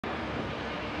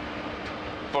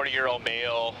40-year-old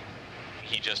male.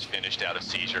 He just finished out a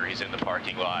seizure. He's in the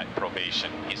parking lot,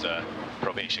 probation. He's a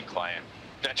probation client.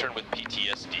 Veteran with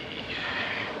PTSD.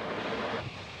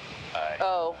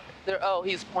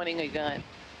 He's pointing a gun,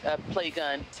 a play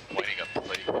gun. Pointing a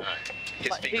play gun.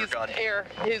 His finger gun.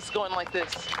 He's going like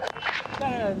this.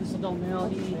 This adult male,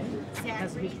 he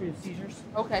has a history of seizures.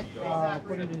 Okay.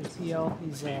 According to his TL,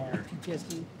 he's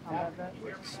PTSD combat vet.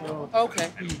 So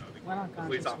he went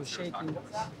unconscious, was shaking,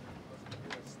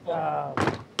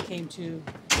 came to,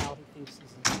 now he thinks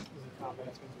he's in combat.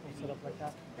 That's why he's set up like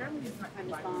that.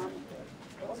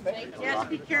 You have to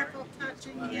be careful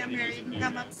touching him or you can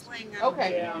come up swinging.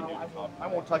 Okay. Yeah, I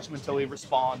won't touch him until he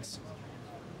responds.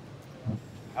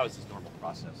 How is his normal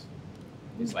process?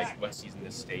 It's like once he's in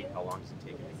this state, how long does it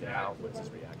take him to get out? What's his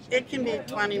reaction? It can be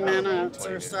 20 minutes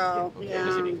or so. Okay. Yeah.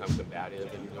 Does he become combative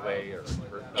in a way, or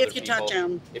hurt other If you touch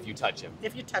people? him. If you touch him.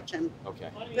 If you touch him. Okay.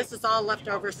 This is all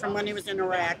leftovers from when he was in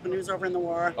Iraq, when he was over in the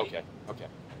war. Okay. Okay.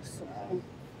 So,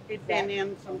 he'd been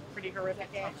in some pretty horrific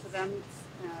accidents.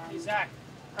 Zach.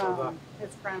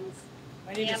 His friends.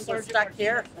 My name is Hands were Sergeant stuck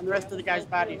here, Martinez. and the rest of the guy's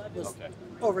body was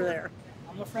over there.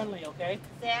 I'm a friendly, okay?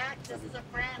 Zach, this is a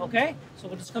friend. Okay? So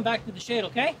we'll just come back to the shade,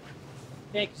 okay?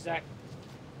 Thank you, Zach.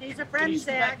 He's a Can friend, you just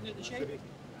come Zach. back into the shade?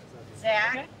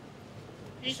 Zach. Okay?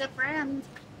 He's a friend.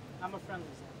 I'm a friendly,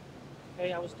 Zach.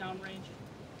 Okay, I was downrange.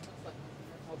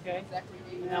 Okay?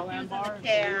 Now He's in bar. the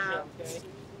cab. Okay.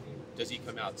 Does he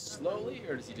come out slowly,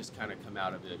 or does he just kind of come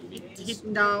out of it immediately?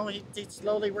 He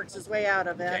slowly works his way out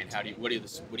of it. Okay, and what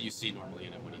do you see normally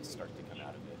in it when he starts to come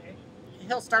out of it?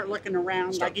 He'll start looking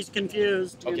around like he's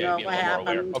confused. Okay, You know being what a little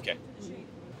more aware. happened. Okay.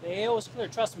 The AO is clear,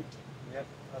 trust me. Yep,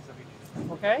 that's what we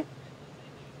do. Okay?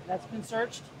 That's been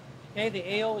searched. Okay, the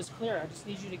AO is clear. I just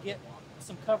need you to get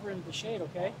some cover in the shade,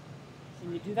 okay?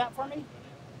 Can you do that for me?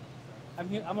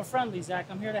 I'm a friendly, Zach.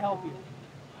 I'm here to help you.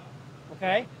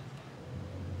 Okay?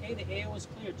 Okay, the AO is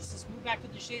clear. Just move back to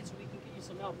the shade so we can get you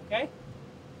some help, okay?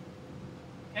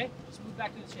 Okay? Just move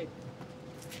back to the shade.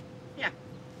 Yeah.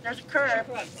 There's a curve.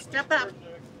 Step up.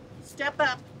 Step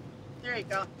up. There you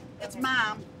go. It's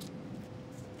Mom.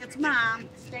 It's Mom.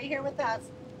 Stay here with us.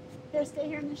 Here, stay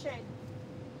here in the shade.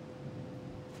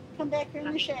 Come back here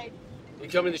in the shade. You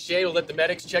come in the shade, we'll let the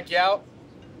medics check you out.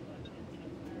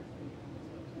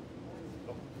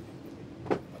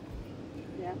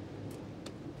 Yeah.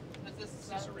 Is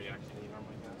this a reaction he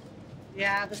normally has?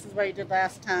 Yeah, this is what he did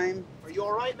last time. Are you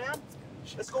all right, man?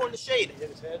 Let's go in the shade. Hit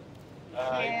his head.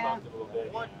 Yeah. A little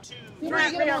bit. 1, 2, He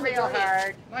 3. went real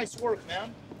hard. Nice work,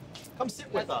 man. Come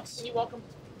sit with us. You're welcome.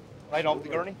 Right off the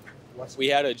gurney. We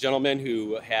had a gentleman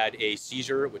who had a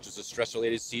seizure, which was a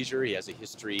stress-related seizure. He has a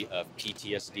history of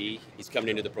PTSD. He's coming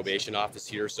into the probation office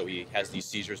here, so he has these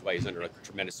seizures while he's under a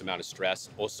tremendous amount of stress.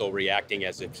 Also reacting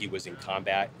as if he was in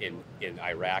combat in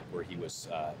Iraq, where he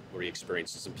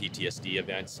experienced some PTSD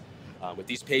events. With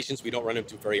these patients, we don't run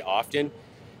into very often.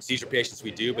 Seizure patients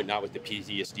we do, but not with the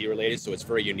PTSD related, so it's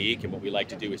very unique. And what we like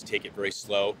to do is take it very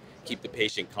slow, keep the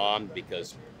patient calm,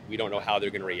 because we don't know how they're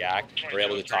going to react. We're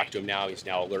able to talk to him now. He's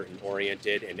now alert and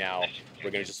oriented, and now we're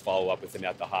going to just follow up with him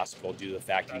at the hospital due to the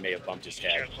fact that he may have bumped his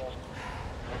head.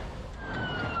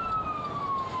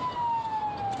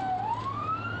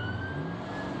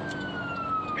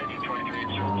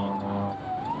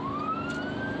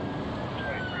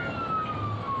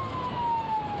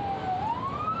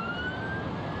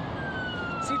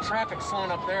 See traffic slowing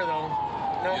up there though.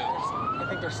 No, I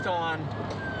think they're still on.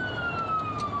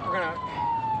 We're gonna.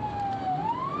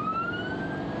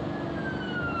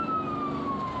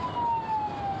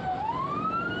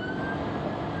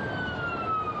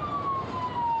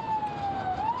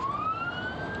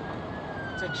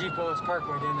 It's a Jeep Willis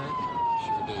Parkway, didn't it?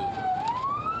 Sure do.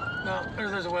 No,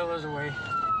 there's a way, there's a way.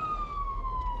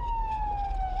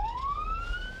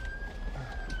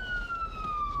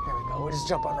 There we go. We'll just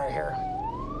jump on right here.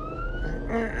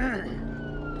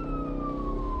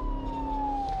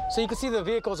 So you can see the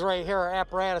vehicles right here. Our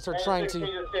apparatus are trying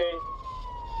to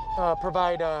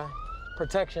provide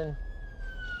protection.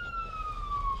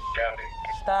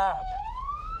 Stop.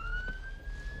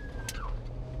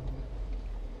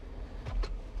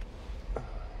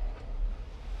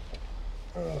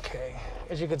 Okay.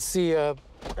 As you can see,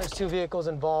 there's 2 vehicles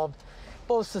involved.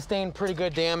 Both sustained pretty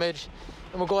good damage.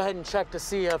 And we'll go ahead and check to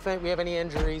see if we have any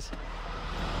injuries.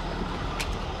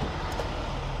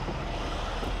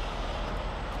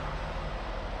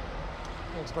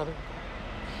 Thanks, brother.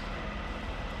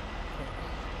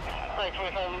 Alright,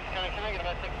 25, can I get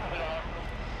about 6 to the hospital?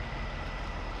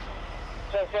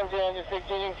 Just comes in, just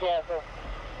 16 cancel.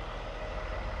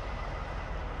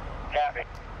 Copy.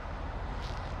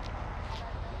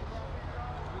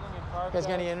 You guys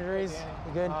got any injuries?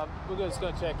 You good? We're just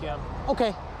gonna check him.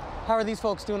 Okay. How are these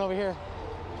folks doing over here?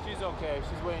 She's okay.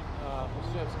 She's waiting.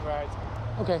 She has some rides.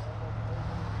 Okay.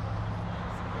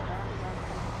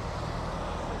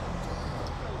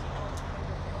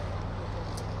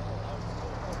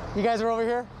 You guys are over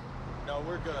here? No,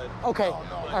 we're good. Okay. Oh,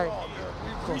 no, all right.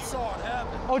 We saw it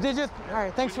happen. Oh, did you? All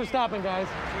right. Thanks for stopping, guys.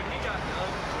 When he got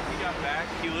done, when he got back,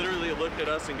 he literally looked at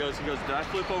us and goes, did I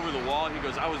flip over the wall? He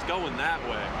goes, I was going that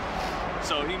way.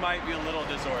 So he might be a little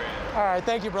disoriented. All right.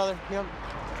 Thank you, brother. Yep.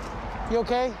 You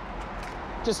okay?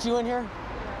 Just you in here?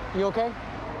 You okay?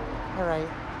 All right.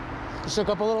 You shook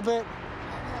up a little bit?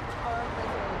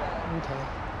 Okay.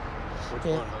 Which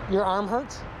Yeah. one? Your arm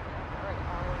hurts?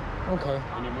 Okay.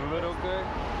 Can you move it okay?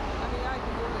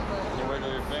 Can you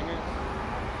wiggle your fingers?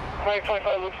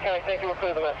 525 Lucas County, thank you, we'll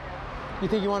clear the mess. You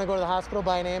think you want to go to the hospital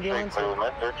by an ambulance? Clear the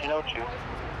mess, 1302.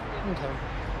 Okay.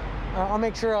 I'll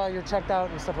make sure you're checked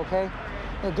out and stuff, okay?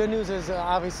 The good news is,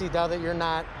 obviously, now that you're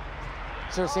not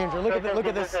seriously injured. Look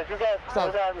at this. You guys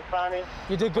stuff. responding.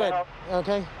 You did good,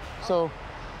 okay? So,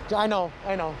 I know.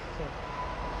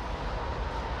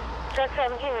 Truck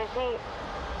 17, repeat.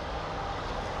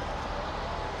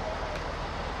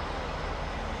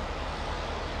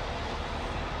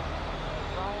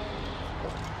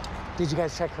 Did you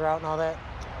guys check her out and all that?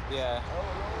 Yeah.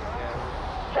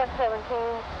 Truck 17,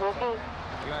 repeat.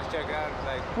 You want to check out?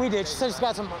 We did. She said she's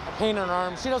got some pain in her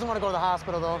arm. She doesn't want to go to the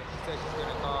hospital, though. She said she's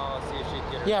gonna call, see if she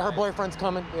can get her. Yeah, her boyfriend's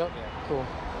coming. Yep. Yeah. Cool.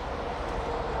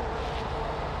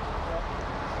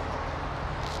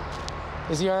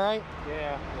 Is he all right?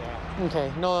 Yeah.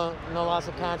 Okay. No loss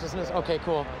of consciousness. Okay,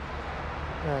 cool.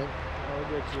 All right. We'll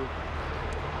get you.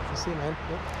 You see, man.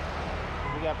 Yep.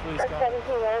 We got police Truck coming.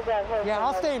 17, roll down here. Yeah,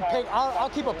 I'll stay in pick. I'll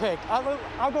keep a pick.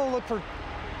 I'll go look for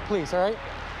police. All right.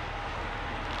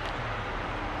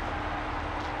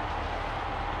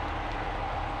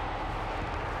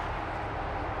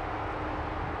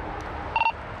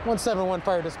 171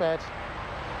 fire dispatch.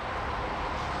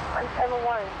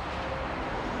 171.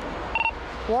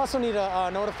 We'll also need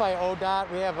to notify ODOT.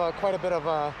 We have quite a bit of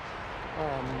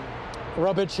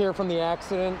rubbish here from the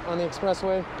accident on the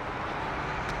expressway.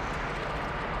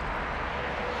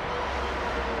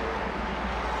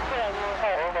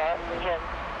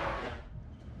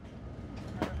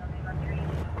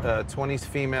 Yeah, 20's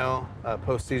female,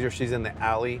 post-seizure, she's in the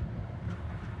alley.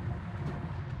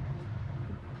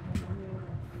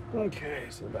 Okay,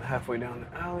 so about halfway down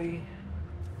the alley.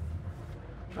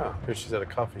 Oh, here she's at a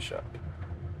coffee shop.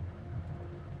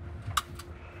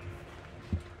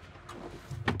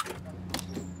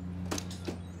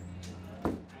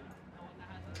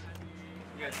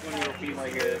 You got 20-year-old female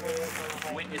here,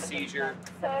 witness seizure,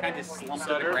 kind of slumped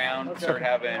to the ground, started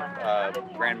having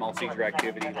grand mal seizure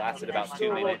activity, lasted about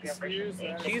 2 minutes.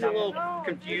 She's a little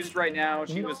confused right now.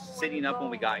 She was sitting up when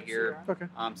we got here. Okay.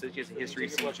 So she has a history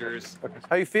of seizures. Okay.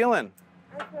 How you feeling?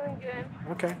 I'm feeling good.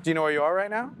 Okay. Do you know where you are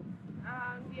right now?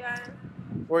 Yeah.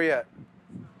 Where you at?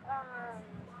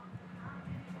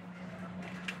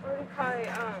 What do you call it?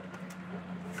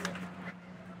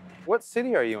 What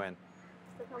city are you in?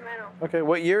 Sacramento. Okay,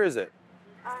 what year is it?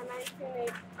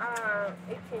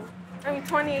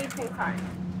 2018 car.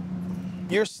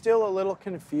 You're still a little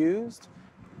confused?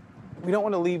 We don't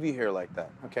want to leave you here like that,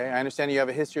 okay? I understand you have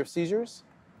a history of seizures?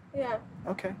 Yeah.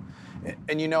 Okay.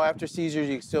 And you know after seizures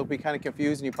you can still be kind of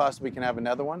confused and you possibly can have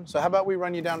another one? So how about we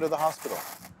run you down to the hospital?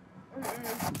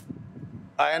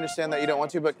 I understand that you don't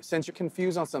want to, but since you're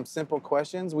confused on some simple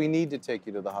questions, we need to take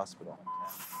you to the hospital.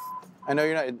 I know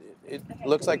you're not, it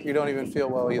looks like you don't even feel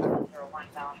well either.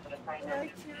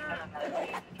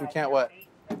 You can't what?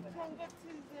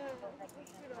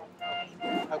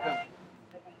 How come?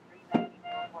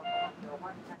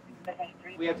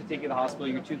 We have to take you to the hospital.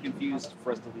 You're too confused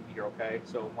for us to leave you here, okay?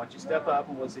 So once you step up,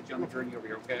 and we'll sit you on the journey over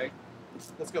here, okay?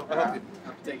 Let's go. I'll help you.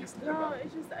 I'll take you. No,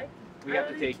 it's just We have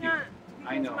to take you.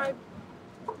 I know.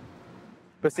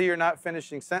 But see, you're not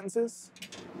finishing sentences?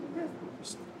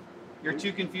 You're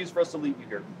too confused for us to leave you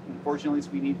here. Unfortunately,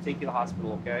 so we need to take you to the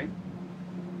hospital, okay?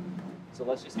 So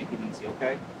let's just make it easy,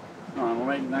 okay? We'll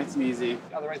make it nice and easy.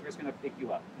 Otherwise, we're just going to pick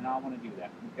you up, and I don't want to do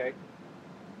that, okay?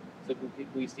 So can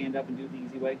we stand up and do it the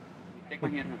easy way? Take my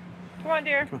hand. Come on,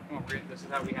 dear. Come on, Brian. This is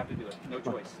how we have to do it. No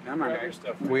choice. Come on. Okay?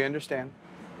 We understand.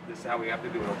 This is how we have to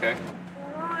do it, okay?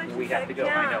 No, We have to go.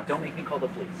 I know. Don't make me call the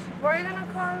police. Why are you gonna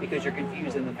call? Because you're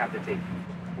confused and we have to take you.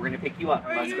 We're going to pick you up.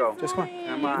 Let's go. Just come on.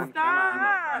 Come on.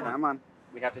 Stop. Come on.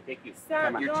 We have to take you.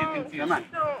 Stop. You're too confused. Come on.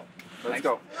 Don't. Let's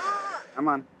go. Come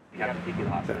on. We have to take you to the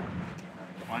hospital.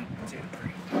 1, 2,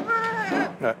 3.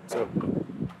 So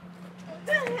What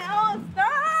the hell?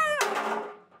 Stop.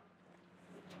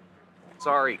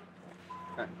 Sorry.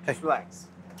 Just relax.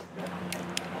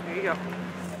 Here you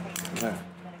go.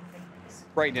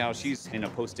 Right now, she's in a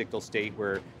postictal state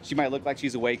where she might look like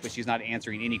she's awake, but she's not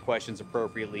answering any questions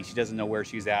appropriately. She doesn't know where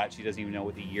she's at. She doesn't even know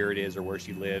what the year it is or where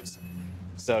she lives.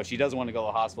 So she doesn't want to go to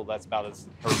the hospital. That's about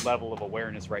her level of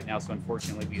awareness right now. So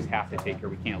unfortunately, we just have to take her.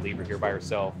 We can't leave her here by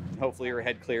herself. Hopefully her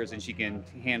head clears and she can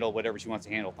handle whatever she wants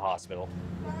to handle at the hospital.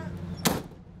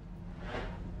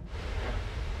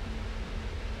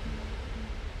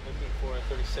 Looking for a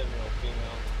 37-year-old female.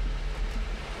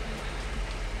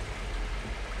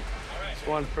 There's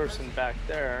one person back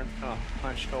there,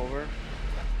 hunched over.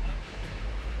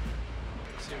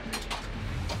 Let's see what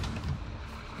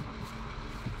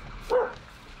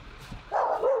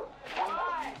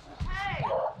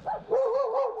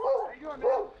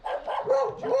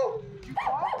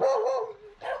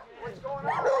What's going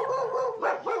on?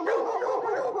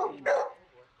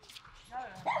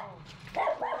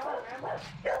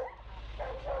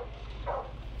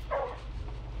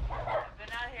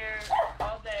 Been out here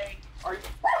all day.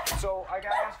 So I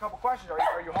gotta ask a couple questions.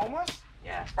 Are you homeless?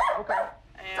 Yeah. Okay.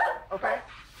 And Okay.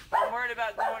 I'm worried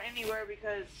about going anywhere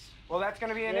because Well, that's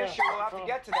gonna be an issue. We'll have to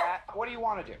get to that. What do you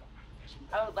want to do?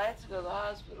 I would like to go to the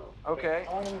hospital. Okay.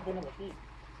 All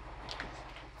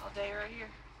day right here.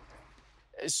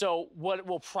 So what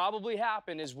will probably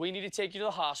happen is we need to take you to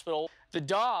the hospital. The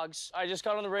dogs, I just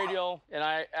got on the radio and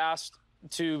I asked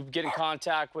to get in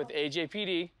contact with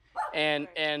AJPD, and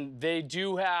they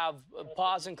do have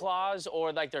paws and claws,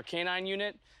 or like their canine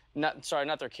unit. Not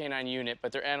their canine unit,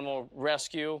 but their animal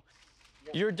rescue.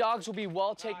 Your dogs will be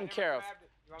well taken care of.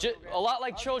 A lot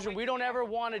like children, we don't ever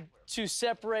want to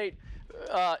separate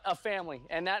a family,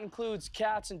 and that includes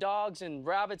cats and dogs and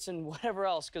rabbits and whatever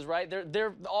else, because right,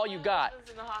 they're all you got. My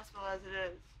husband's in the hospital as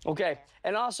it is. Okay,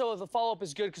 and also the follow-up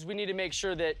is good because we need to make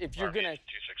sure that if you're gonna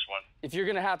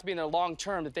have to be in there long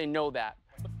term, that they know that.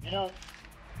 You know,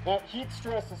 that heat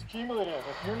stress is cumulative.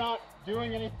 If you're not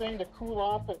doing anything to cool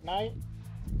off at night,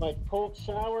 like cold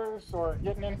showers or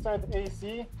getting inside the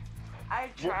AC, I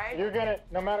tried. you're gonna,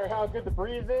 no matter how good the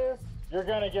breeze is, you're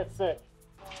gonna get sick.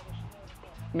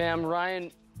 Ma'am,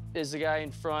 Ryan is the guy in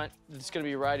front that's going to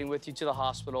be riding with you to the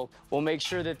hospital. We'll make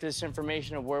sure that this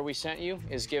information of where we sent you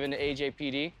is given to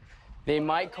AJPD. They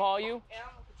might call you.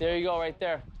 There you go, right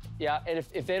there. Yeah, and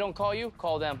if they don't call you,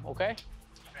 call them, okay?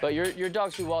 But your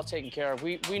dogs will be well taken care of.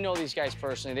 We know these guys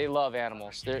personally. They love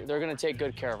animals. They're going to take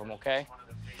good care of them, okay?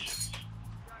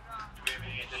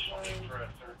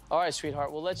 All right,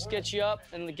 sweetheart. Well, let's get you up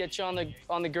and get you on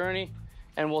the gurney,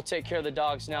 and we'll take care of the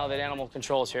dogs now that animal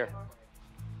control's here.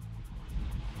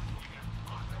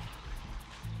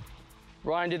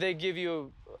 Ryan, did they give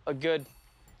you a good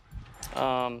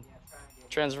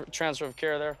transfer of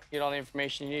care there? Get all the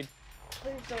information you need?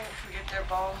 Please don't forget their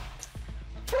ball.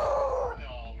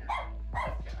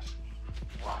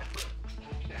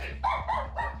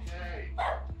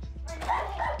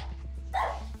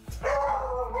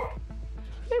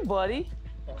 Hey, buddy.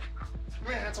 Come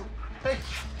here, handsome. Hey.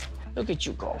 Look at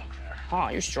you go. Oh,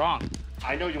 you're strong.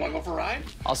 I know. You want to go for a ride?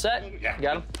 All set? Yeah.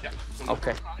 Got him? Yeah.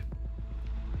 Okay.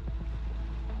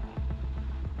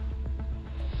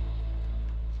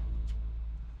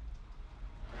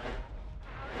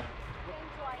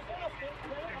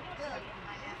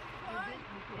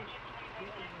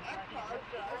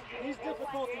 He's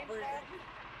difficulty breathing.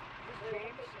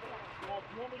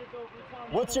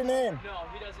 What's your name? No,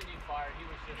 he doesn't need fire.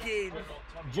 He was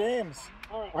just... James.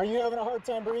 Are you having a hard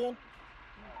time breathing?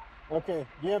 Okay.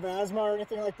 Do you have asthma or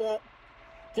anything like that?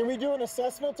 Can we do an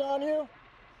assessment on you?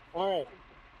 All right.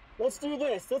 Let's do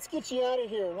this. Let's get you out of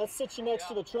here. Let's sit you next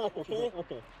to the truck, okay?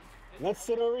 Okay. Let's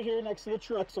sit over here next to the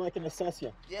truck so I can assess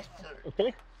you. Yes, sir.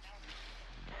 Okay?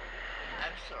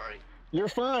 I'm sorry. You're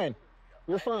fine.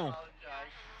 You're fine.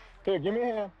 Here, give me a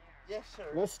hand. Yes, sir.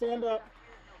 Let's stand up.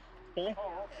 Okay?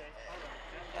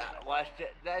 Watch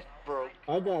that. That's broke.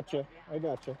 I got you. I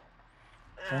got you.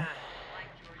 Huh?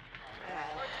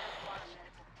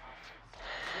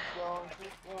 Keep going.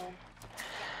 Keep going.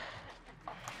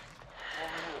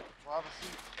 Have a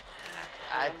seat.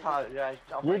 I apologize.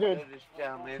 Oh, You're my good. goodness,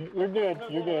 gentlemen. You're good.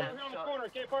 You're good. I'm On the corner,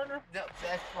 okay, partner? No,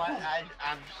 that's why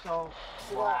I'm so.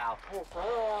 Wow.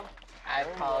 I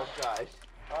apologize.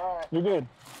 All right. You're good.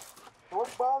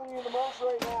 What's bothering you the most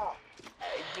right now?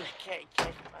 I just can't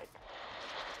catch my.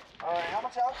 All right. How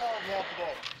much alcohol do you have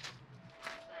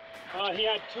today? He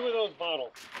had 2 of those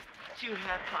bottles. 2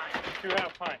 half pints. 2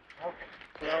 half pints. Okay.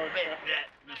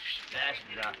 That's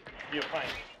enough. You're fine.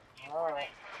 All right.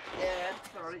 Yeah, I'm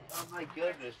sorry. Oh my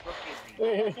goodness, look at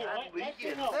Hey, me. hey, I'm wipe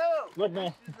your weak. nose. No. Look,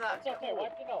 man. This is not It's okay. cool.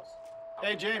 Wipe your nose.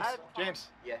 Hey, James. James.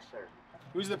 Yes, sir.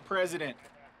 Who's the president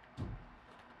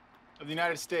of the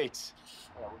United States?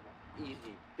 Easy.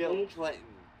 Bill Clinton.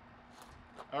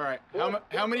 All right.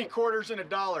 How many quarters in a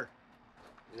dollar?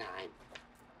 9.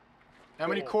 How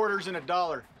many quarters in a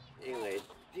dollar? Anyway,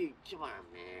 dude, come on,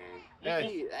 man. Yeah.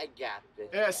 Dude, I got this.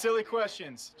 Yeah, silly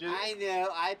questions. I know.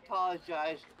 I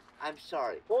apologize. I'm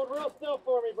sorry. Hold real still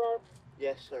for me, bro.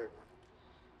 Yes, sir.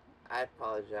 I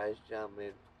apologize,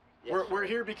 gentlemen. Yes, We're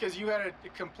here because you had a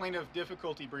complaint of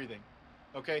difficulty breathing.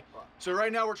 Okay? So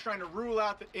right now we're trying to rule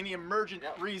out any emergent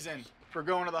reason for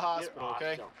going to the hospital,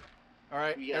 okay? Awesome. All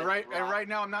right. And right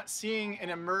now I'm not seeing an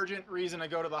emergent reason to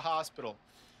go to the hospital.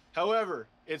 However,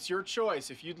 it's your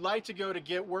choice. If you'd like to go to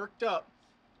get worked up,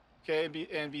 okay,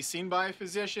 and be seen by a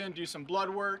physician, do some blood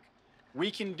work,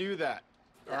 we can do that.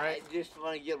 All right. I just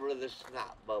want to get rid of the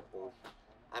snot bubbles.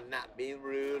 I'm not being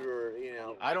rude or, you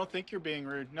know. I don't think you're being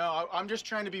rude. No, I'm just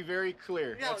trying to be very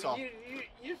clear. No, that's all.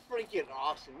 You're freaking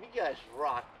awesome. You guys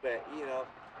rock, but, you know.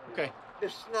 Okay. The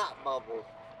snot bubbles.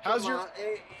 How's Come your... on.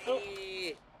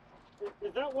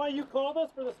 Is that why you called us,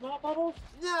 for the snot bubbles?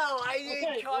 No, I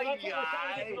didn't call that's you what we're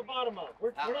trying to get to guys. the bottom of.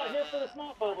 We're not here for the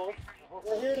snot bubbles.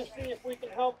 We're here to see if we can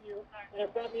help you, and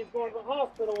if that means going to the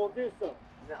hospital, we'll do so.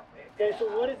 No. Okay, so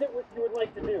what is it you would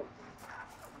like to do?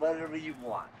 Whatever you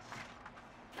want.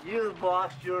 You're the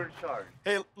boss, you're in charge.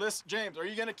 Hey, listen, James, are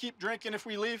you going to keep drinking if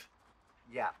we leave?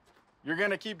 Yeah. You're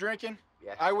going to keep drinking?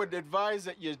 Yes. I would advise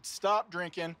that you stop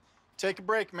drinking, take a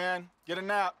break, man, get a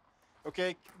nap,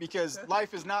 okay? Because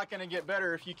life is not going to get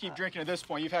better if you keep drinking at this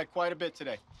point. You've had quite a bit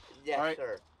today. Yes, all right?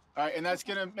 sir. All right, and that's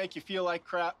going to make you feel like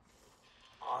crap.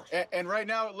 Awesome. And right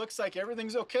now it looks like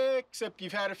everything's okay, except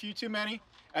you've had a few too many,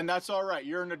 and that's all right.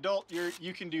 You're an adult,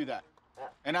 you can do that.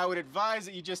 And I would advise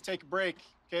that you just take a break,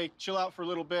 okay? Chill out for a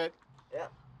little bit. Yeah.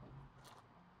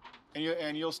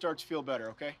 And you'll start to feel better,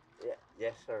 okay? Yeah.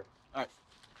 Yes, sir. All right.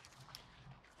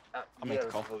 I'll make the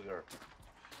call. Go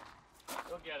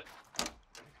get it.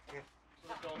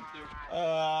 What's going through?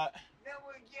 No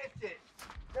one gets it.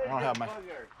 I don't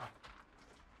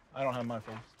have my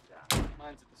phone.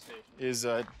 Mine's at the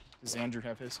station. Does Andrew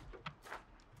have his?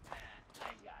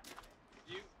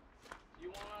 You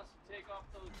want us to take off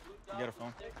those blue dots You got a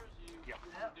phone? stickers? You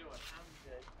want to do it?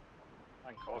 I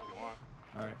can call if you want.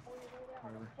 All right.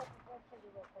 Whatever.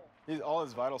 All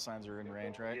his vital signs are in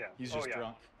range, right? Yeah. He's just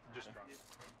drunk. Just drunk.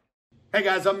 Hey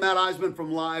guys, I'm Matt Iseman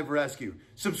from Live Rescue.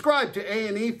 Subscribe to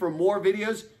A&E for more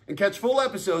videos and catch full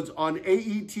episodes on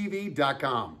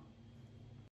aetv.com.